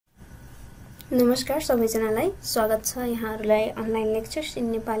नमस्कार सबैजनालाई स्वागत छ यहाँहरुलाई अनलाइन लेक्चर्स इन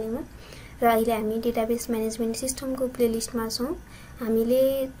नेपालीमा र अहिले हामी डेटाबेस म्यानेजमेन्ट सिस्टमको प्लेलिस्टमा छौं। हामीले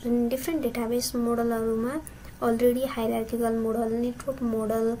जुन different database मोडलहरुमा already hierarchical model, network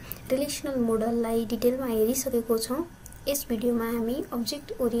model, relational मोडललाई डिटेलमा हेरिसकेको छौं। यस भिडियोमा हामी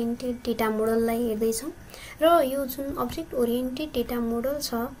अब्जेक्ट ओरिएन्टेड डेटा मोडललाई हेर्दै छौं र यो जुन अब्जेक्ट ओरिएन्टेड डेटा मोडल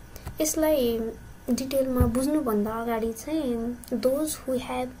छ यसलाई डिटेलमा बुझ्नु भन्दा अगाडि चाहिँ those who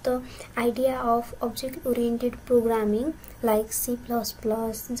have the idea of object oriented programming like C++,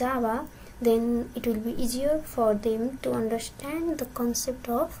 Java, then it will be easier for them to understand the concept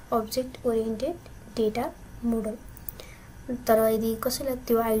of object oriented data model. तर यदि कसैलाई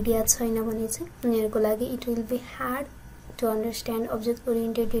त्यो आइडिया छैन भने चाहिँ उनीहरुको लागि it will be hard to understand object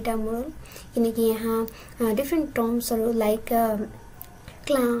oriented data model किनकि यहाँ different terms like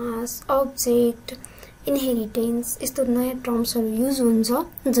class, object, inheritance यस्तो नयाँ टर्म्सहरु युज हुन्छ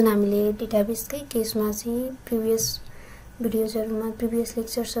जुन हामीले डेटाबेसकै केसमा चाहिँ प्रिभियस भिडियोजहरुमा प्रिभियस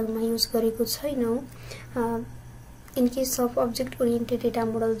लेक्चर्सहरुमा युज गरेको छैनौं। In case of object oriented data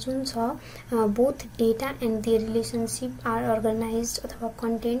model जुन छ both data and their relationship are अर्गनाइज्ड अथवा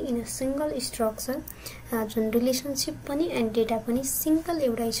content in a single structure जुन रिलेशनशिप पनि एन्ड डेटा पनि सिंगल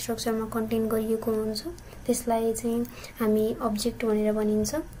एउटा स्ट्रक्चरमा कन्टेन गरिएको हुन्छ त्यसलाई चाहिँ हामी अब्जेक्ट भनेर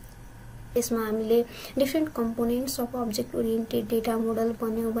भनिन्छ। यसमा हामीले different components of object oriented data model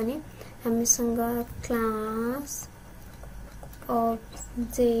भन्यौ भने हामीसँग क्लास,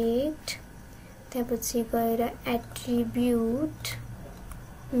 अब्जेक्ट, त्यसपछि गएर attribute,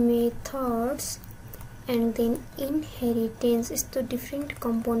 methods and then inheritance यस्तो डिफरेन्ट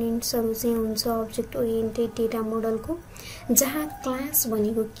कम्पोनेन्ट्सहरु चाहिँ हुन्छ अब्जेक्ट ओरिएन्टेड डेटा मोडलको। जहाँ क्लास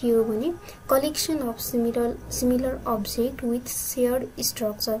भनेको के हो भने collection of similar object with shared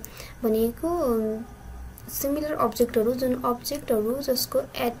structure भनेको सिमिलर अब्जेक्टहरु जुन अब्जेक्टहरु जसको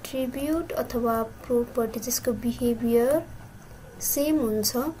एट्रिब्युट अथवा प्रोपर्टी जसको बिहेभियर सेम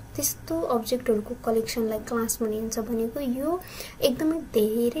हुन्छ त्यस्तो अब्जेक्टहरुको कलेक्सनलाई क्लास भनिन्छ। भनेको यो एकदमै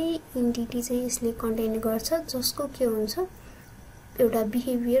धेरै एन्टिटी चाहिँ यसले कन्टेन गर्छ जसको के हुन्छ एउटा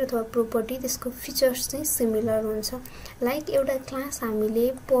बिहेभियर अथवा प्रोपर्टी त्यसको फिचर्स चाहिँ सिमिलर हुन्छ। लाइक एउटा क्लास हामीले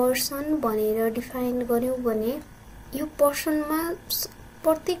पर्सन भनेर डिफाइन गर्यौ भने यो पर्सनमा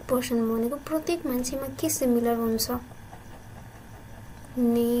प्रत्येक पर्सन भनेको प्रत्येक मान्छेमा के सिमिलर हुन्छ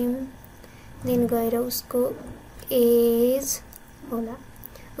नेम देन गएर उसको एज होला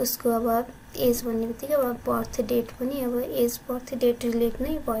उसको अब एज भन्नेबित्तिकै अब बर्थ डेट पनि अब एज बर्थ डेट रिलेट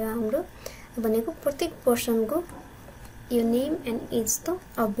नै भयो हाम्रो भनेको प्रत्येक पर्सनको यो नेम एन्ड एज त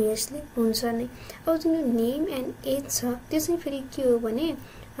अब्भियसली हुन्छ नै। अब जुन नेम एन्ड एज छ त्यो चाहिँ फेरि के हो भने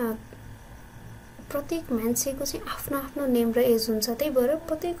प्रत्येक मान्छेको चाहिँ आफ्नो आफ्नो नेम र एज हुन्छ त्यही भएर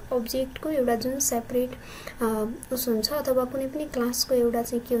प्रत्येक अब्जेक्टको एउटा जुन सेपरेट उस हुन्छ अथवा कुनै पनि क्लासको एउटा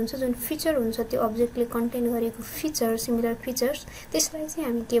चाहिँ के हुन्छ जुन फिचर हुन्छ त्यो अब्जेक्टले कन्टेन गरेको फिचर सिमिलर फिचर्स त्यसलाई चाहिँ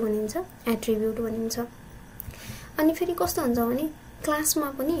हामी के भनिन्छ एट्रिब्युट भनिन्छ। अनि फेरि कस्तो हुन्छ भने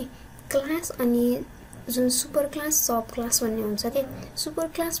क्लासमा पनि क्लास अनि जुन सुपर क्लास सब क्लास भन्ने हुन्छ के सुपर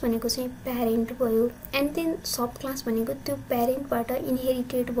क्लास भनेको चाहिँ प्यारेन्ट भयो एन्ड देन सब क्लास भनेको त्यो प्यारेन्टबाट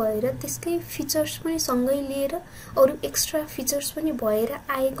इनहेरिटेड भएर त्यसकै फिचर्स पनि सँगै लिएर अरु एक्स्ट्रा फिचर्स पनि भएर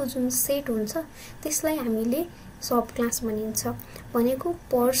आएको जुन सेट हुन्छ त्यसलाई हामीले सब क्लास भनिन्छ। भनेको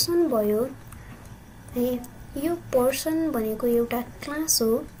पर्सन भयो यो पर्सन भनेको एउटा क्लास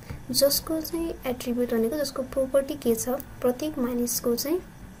हो जसको चाहिँ एट्रिब्युट भनेको जसको प्रोपर्टी के छ प्रत्येक मानिसको चाहिँ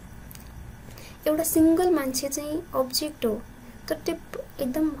एउटा सिंगल मान्छे चाहिँ अब्जेक्ट हो तर त्यो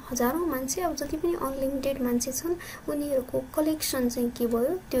एकदम हजारौं मान्छे अब जति पनि अनलिमिटेड मान्छे छन् उनीहरुको कलेक्सन चाहिँ के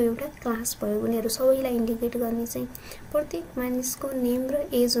भयो त्यो एउटा क्लास भयो। उनीहरु सबैलाई इन्डिकेट गर्ने चाहिँ प्रत्येक मानिसको नेम र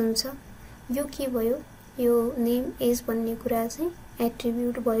एज हुन्छ यो के भयो यो नेम एज भन्ने कुरा चाहिँ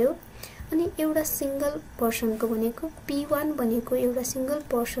एट्रिब्युट भयो। अनि एउटा सिंगल पर्सनको भनेको P1 भनेको एउटा सिंगल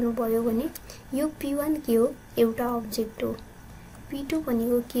पर्सन भयो भने यो P1 के हो एउटा अब्जेक्ट हो। P2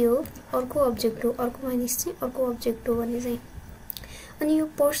 भनेको के हो अर्को अब्जेक्ट हो अर्को मानिस चाहिँ अर्को अब्जेक्ट हो भने चाहिँ अनि यो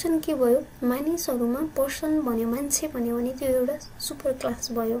पर्सन के भयो मानिसहरुमा पर्सन भन्यो मान्छे भन्यो भने त्यो एउटा सुपर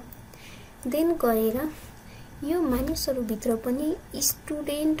क्लास भयो। देन गएर यो मानिसहरु भित्र पनि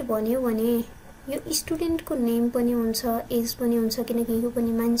स्टुडेन्ट भन्यो भने यो स्टुडेन्टको नेम पनि हुन्छ एज पनि हुन्छ किनकि यो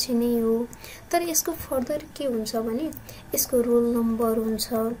पनि मान्छे नै हो तर यसको फर्दर के हुन्छ भने यसको रोल नम्बर हुन्छ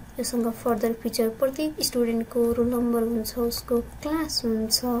यससँग फर्दर फिचर प्रत्येक स्टुडेन्टको रोल नम्बर हुन्छ उसको क्लास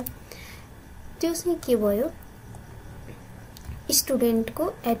हुन्छ त्यो चाहिँ के भयो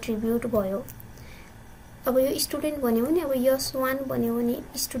स्टुडेन्टको एट्रिब्युट भयो। अब यो स्टुडेन्ट भन्यो भने अब यस1 भन्यो भने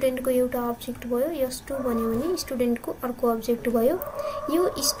स्टुडेन्टको एउटा अब्जेक्ट भयो, यस2 भन्यो भने स्टुडेन्टको अर्को अब्जेक्ट भयो। यो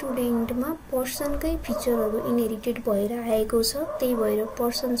स्टुडेन्टमा पर्सनकै फिचरहरू इनहेरिटेड भएर आएको छ, त्यही भएर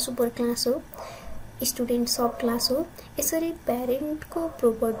पर्सन सुपर क्लास हो, स्टुडेन्ट सब क्लास हो। यसरी प्यारेन्टको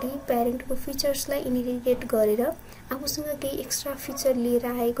प्रोपर्टी, प्यारेन्टको फिचर्सलाई इनहेरिटेट गरेर आफूसँग केही एक्स्ट्रा फिचर लिएर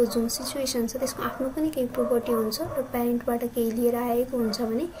आएको जुन सिचुएसन छ त्यसको आफ्नो पनि केही प्रोपर्टी हुन्छ र प्यारेन्टबाट केही लिएर आएको हुन्छ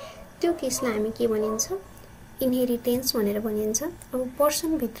भने त्यो केसलाई हामी के भनिन्छ, इनहेरिटेन्स भनेर भनिन्छ। अब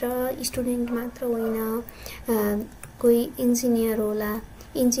पर्सनभित्र स्टुडेन्ट मात्र होइन, कोही इन्जिनियर होला,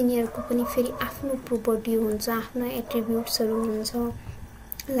 इन्जिनियरको पनि फेरि आफ्नो प्रोपर्टी हुन्छ, आफ्नो एट्रिब्युट्सहरू हुन्छ।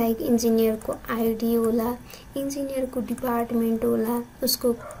 लाइक इन्जिनियरको आइडी होला, इन्जिनियरको डिपार्टमेन्ट होला,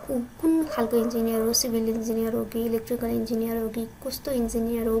 उसको कुन खालको इन्जिनियर हो, सिभिल इन्जिनियर हो कि इलेक्ट्रिकल इन्जिनियर हो कि कस्तो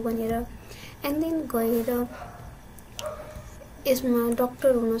इन्जिनियर हो भनेर। एन्ड देन गएर यसमा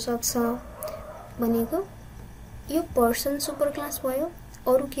डक्टर हुनसक्छ भनेको यो पर्सन सुपर क्लास भयो।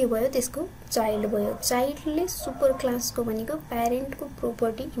 अरू के भयो, त्यसको चाइल्ड भयो। चाइल्डले सुपर क्लासको भनेको प्यारेन्टको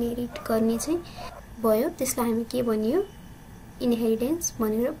प्रोपर्टी इनहेरिट गर्ने चाहिँ भयो, त्यसलाई हामी के भनियो, इनहेरिटेन्स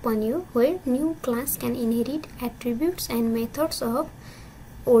भनेर भनियो। Where new class can inherit attributes and methods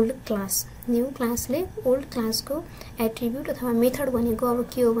of old class. New क्लासले old क्लासको एट्रिब्युट अथवा मेथड भनेको अब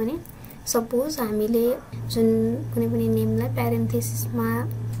के हो भने, सपोज हामीले जुन कुनै पनि नेमलाई प्यारेन्थेसिसमा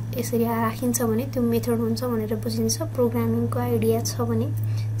यसरी राखिन्छ भने त्यो मेथड हुन्छ भनेर बुझिन्छ। प्रोग्रामिङको आइडिया छ भने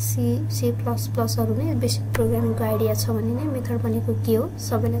C++हरू नै बेसिक प्रोग्रामिङको आइडिया छ भने नै मेथड भनेको के हो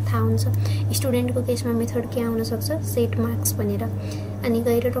सबैलाई थाहा हुन्छ। स्टुडेन्टको केसमा मेथड के आउन सक्छ, सेट मार्क्स भनेर। अनि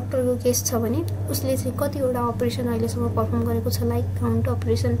गएर डक्टरको केस छ भने उसले चाहिँ कतिवटा अपरेसन अहिलेसम्म पर्फर्म गरेको छ, लाइक काउन्ट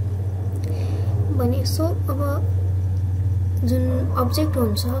अपरेसन भने। सो अब जुन अब्जेक्ट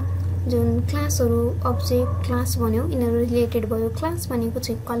हुन्छ, जुन क्लासहरू, अब्जेक्ट क्लास भन्यो, यिनीहरू रिलेटेड भयो। क्लास भनेको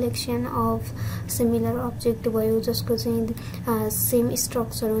चाहिँ कलेक्सन अफ सिमिलर अब्जेक्ट भयो जसको चाहिँ सेम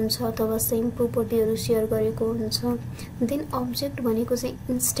स्ट्रक्चर हुन्छ अथवा सेम प्रोपर्टीहरू सेयर गरेको हुन्छ। देन अब्जेक्ट भनेको चाहिँ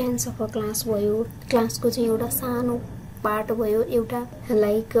इन्स्टेन्स अफ अ क्लास भयो, क्लासको चाहिँ एउटा सानो पार्ट भयो एउटा।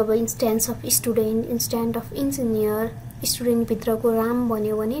 लाइक अब instance of student, instance of engineer, स्टुडेन्टभित्रको Ram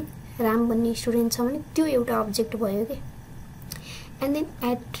भन्यो भने, राम भन्ने स्टुडेन्ट छ भने त्यो एउटा अब्जेक्ट भयो कि। एन्ड देन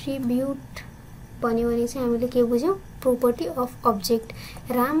एट्रिब्युट भन्यो भने चाहिँ हामीले के बुझ्यौँ, प्रोपर्टी अफ अब्जेक्ट।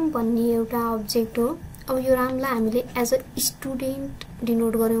 राम भन्ने एउटा अब्जेक्ट हो। अब यो रामलाई हामीले एज अ स्टुडेन्ट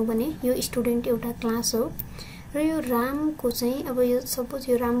डिनोट गऱ्यौँ भने यो स्टुडेन्ट एउटा क्लास हो। र यो रामको चाहिँ अब यो सपोज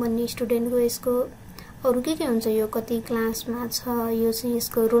यो राम भन्ने स्टुडेन्टको यसको अरू के हुन्छ, यो कति क्लासमा छ, यो चाहिँ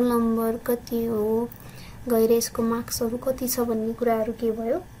यसको रोल नम्बर कति हो, गएर यसको मार्क्सहरू कति छ भन्ने कुराहरू के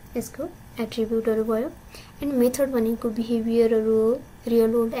भयो, यसको एट्रिब्युटहरू भयो। एन्ड मेथड भनेको बिहेभियरहरू हो,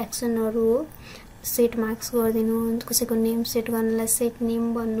 रियल वर्ल्ड एक्सनहरू हो। सेट मार्क्स गरिदिनु, कसैको नेम सेट गर्नलाई सेट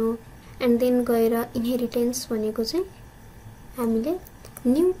नेम भन्नु। एन्ड देन गएर इनहेरिटेन्स भनेको चाहिँ हामीले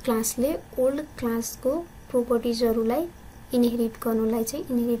न्यू क्लासले ओल्ड क्लासको प्रोपर्टिजहरूलाई इनहेरिट गर्नुलाई चाहिँ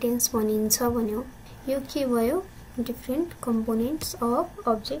इनहेरिटेन्स भनिन्छ भन्यो। यो के भयो, different components of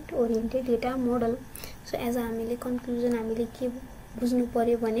object oriented data model. So as हामीले कन्क्लुजन हामीले के बुझ्नु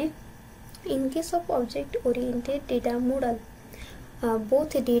पर्यो भने, in case of object oriented data model,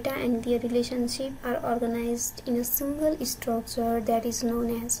 both data and their relationship are organized in a single structure that is known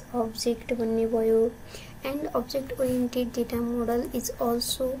as object भन्ने भयो। and object oriented data model is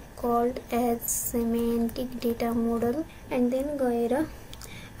also called as semantic data model। and then गएर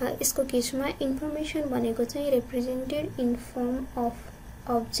यसको केसमा information भनेको चाहिँ represented in form of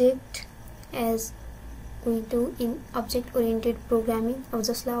object as we do in object oriented programming। अब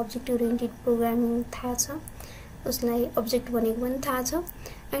जसलाई object oriented programming थाहा छ उसलाई object भनेको पनि थाहा छ।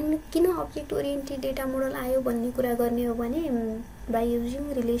 एन्ड किन object oriented data model आयो भन्ने कुरा गर्ने हो भने, by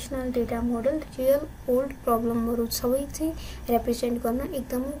using relational data model real world प्रब्लमहरू सबै चाहिँ represent गर्न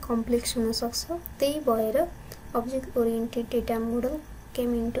एकदमै कम्प्लेक्स हुन सक्छ। त्यही भएर object oriented data model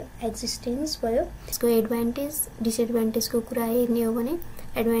came into existence भयो। यसको एडभान्टेज डिसएडभान्टेजको कुरा हेर्ने हो भने,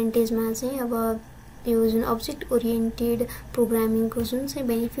 एडभान्टेजमा चाहिँ अब यो जुन अब्जेक्ट ओरिएन्टेड प्रोग्रामिङको जुन चाहिँ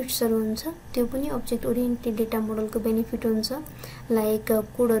बेनिफिट्सहरू हुन्छ त्यो पनि अब्जेक्ट ओरिएन्टेड डेटा मोडलको बेनिफिट हुन्छ। लाइक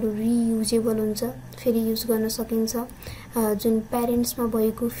कोडहरू रियुजेबल हुन्छ, फेरि युज गर्न सकिन्छ। जुन प्यारेन्ट्समा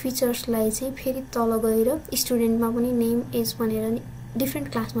भएको फिचर्सलाई चाहिँ फेरि तल गएर स्टुडेन्टमा पनि नेम एज भनेर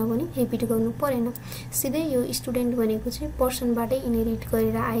डिफ्रेन्ट क्लासमा पनि रिपिट गर्नु परेन। सिधै यो स्टुडेन्ट भनेको चाहिँ पर्सनबाटै इनहेरिट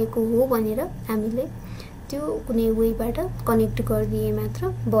गरेर आएको हो भनेर हामीले त्यो कुनै वेबाट कनेक्ट गरिदिए मात्र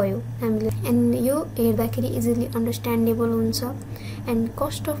भयो हामीले। एन्ड यो हेर्दाखेरि इजिली अन्डरस्ट्यान्डेबल हुन्छ। एन्ड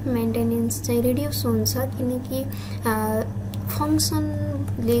कस्ट अफ मेन्टेनेन्स चाहिँ रिड्युस हुन्छ, किनकि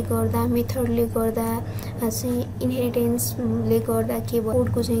फङ्सनले गर्दा, मेथडले गर्दा चाहिँ इनहेरिटेन्सले गर्दा के भयो,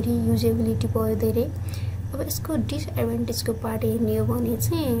 कोडको चाहिँ रियुजेबिलिटी भयो धेरै। अब यसको डिसएडभान्टेजको पार्ट हेर्ने हो भने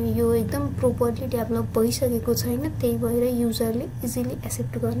चाहिँ यो एकदम प्रोपरली डेभलप भइसकेको छैन, त्यही भएर युजरले इजिली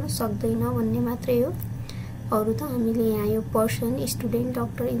एक्सेप्ट गर्न सक्दैन भन्ने मात्रै हो। अरू त हामीले यहाँ यो पर्सन, स्टुडेन्ट,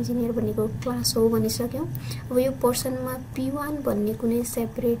 डक्टर, इन्जिनियर भनेको क्लास हो भनिसक्यौँ। अब यो पर्सनमा P1 भन्ने कुनै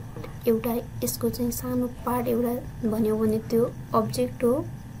सेपरेट एउटा यसको चाहिँ सानो पार्ट एउटा भन्यो भने त्यो अब्जेक्ट हो।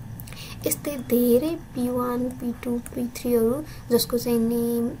 यस्तै धेरै P1, P2, P3हरू जसको चाहिँ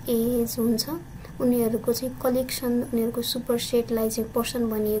नेम, एज हुन्छ, उनीहरूको चाहिँ कलेक्सन, उनीहरूको सुपरसेटलाई चाहिँ पर्सन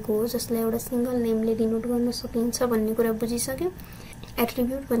भनिएको हो, जसलाई एउटा सिंगल नेमले डिनोट गर्न सकिन्छ भन्ने कुरा बुझिसक्यौँ।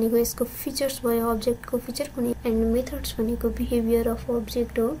 एट्रिब्युट भनेको यसको फिचर्स भयो, अब्जेक्टको फिचर कुनै, एन्ड मेथड्स भनेको बिहेभियर अफ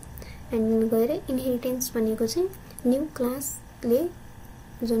अब्जेक्ट हो। एन्ड गएर इनहेरिटेन्स भनेको चाहिँ न्यू क्लासले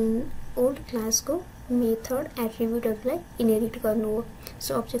जुन ओल्ड क्लासको मेथड, एट्रिब्युटहरूलाई इनहेरिट गर्नु हो।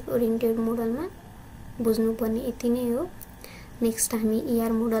 सो अब्जेक्ट ओरिएन्टेड मोडलमा बुझ्नुपर्ने यति नै हो। नेक्स्ट हामी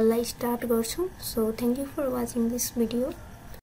ER मोडललाई स्टार्ट गर्छौँ। So thank you for watching this video.